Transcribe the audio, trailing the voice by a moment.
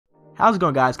How's it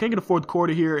going, guys? King of the fourth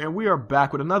quarter here, and we are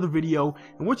back with another video.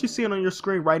 And what you're seeing on your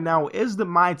screen right now is the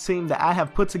My Team that I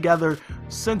have put together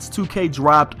since 2K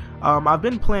dropped. I've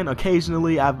been playing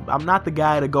occasionally. I'm not the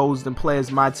guy that goes and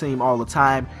plays My Team all the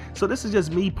time. So this is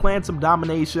just me playing some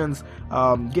dominations,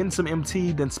 getting some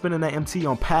MT, then spending that MT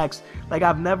on packs. Like,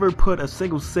 I've never put a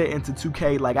single set into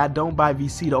 2K. Like, I don't buy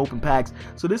VC to open packs.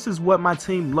 So this is what my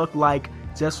team looked like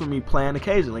just for me playing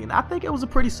occasionally, and I think it was a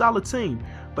pretty solid team.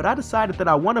 But I decided that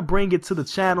I want to bring it to the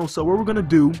channel, so what we're gonna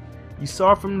do, you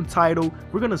saw from the title,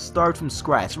 we're gonna start from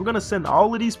scratch. We're gonna send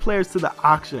all of these players to the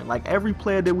auction, like every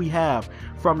player that we have,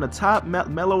 from the top.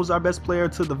 Melo's our best player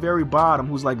to the very bottom,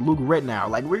 who's like Luke Ritnour.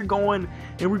 Like, we're going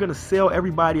and we're gonna sell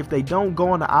everybody. If they don't go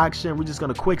on the auction, we're just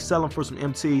gonna quick sell them for some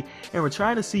MT, and we're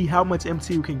trying to see how much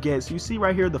MT we can get. So you see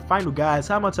right here the final guys,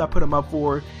 how much I put them up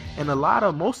for, and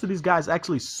most of these guys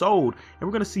actually sold, and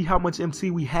we're gonna see how much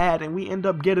MT we had, and we end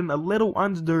up getting a little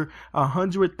under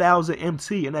 100,000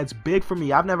 MT, and that's big for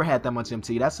me. I've never had that much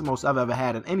MT. That's the most I've ever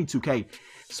had in any 2K.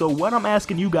 So what I'm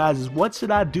asking you guys is, what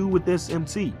should I do with this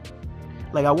MT?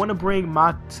 Like, I want to bring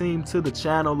my team to the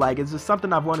channel. Like, it's just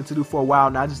something I've wanted to do for a while,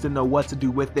 and I just didn't know what to do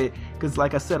with it, because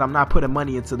like I said, I'm not putting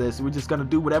money into this. We're just gonna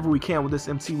do whatever we can with this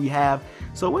MT we have.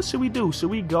 So what should we do?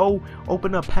 Should we go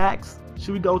open up packs?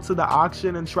 Should we go to the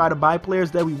auction and try to buy players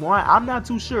that we want? I'm not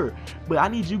too sure, but I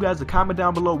need you guys to comment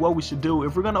down below what we should do.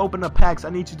 If we're gonna open up packs, I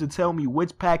need you to tell me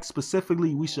which pack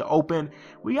specifically we should open.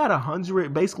 We got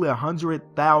basically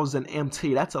 100,000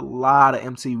 MT. That's a lot of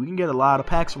MT. We can get a lot of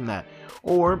packs from that.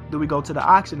 Or do we go to the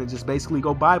auction and just basically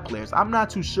go buy players? I'm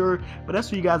not too sure, but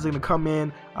that's where you guys are gonna come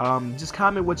in. Just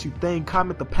comment what you think.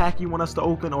 Comment the pack you want us to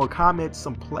open, or comment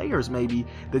some players maybe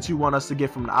that you want us to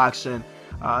get from the auction.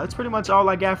 That's pretty much all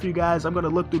I got for you guys. I'm going to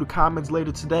look through the comments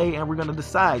later today, and we're going to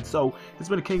decide. So it's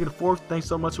been the King of the Fourth. Thanks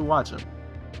so much for watching.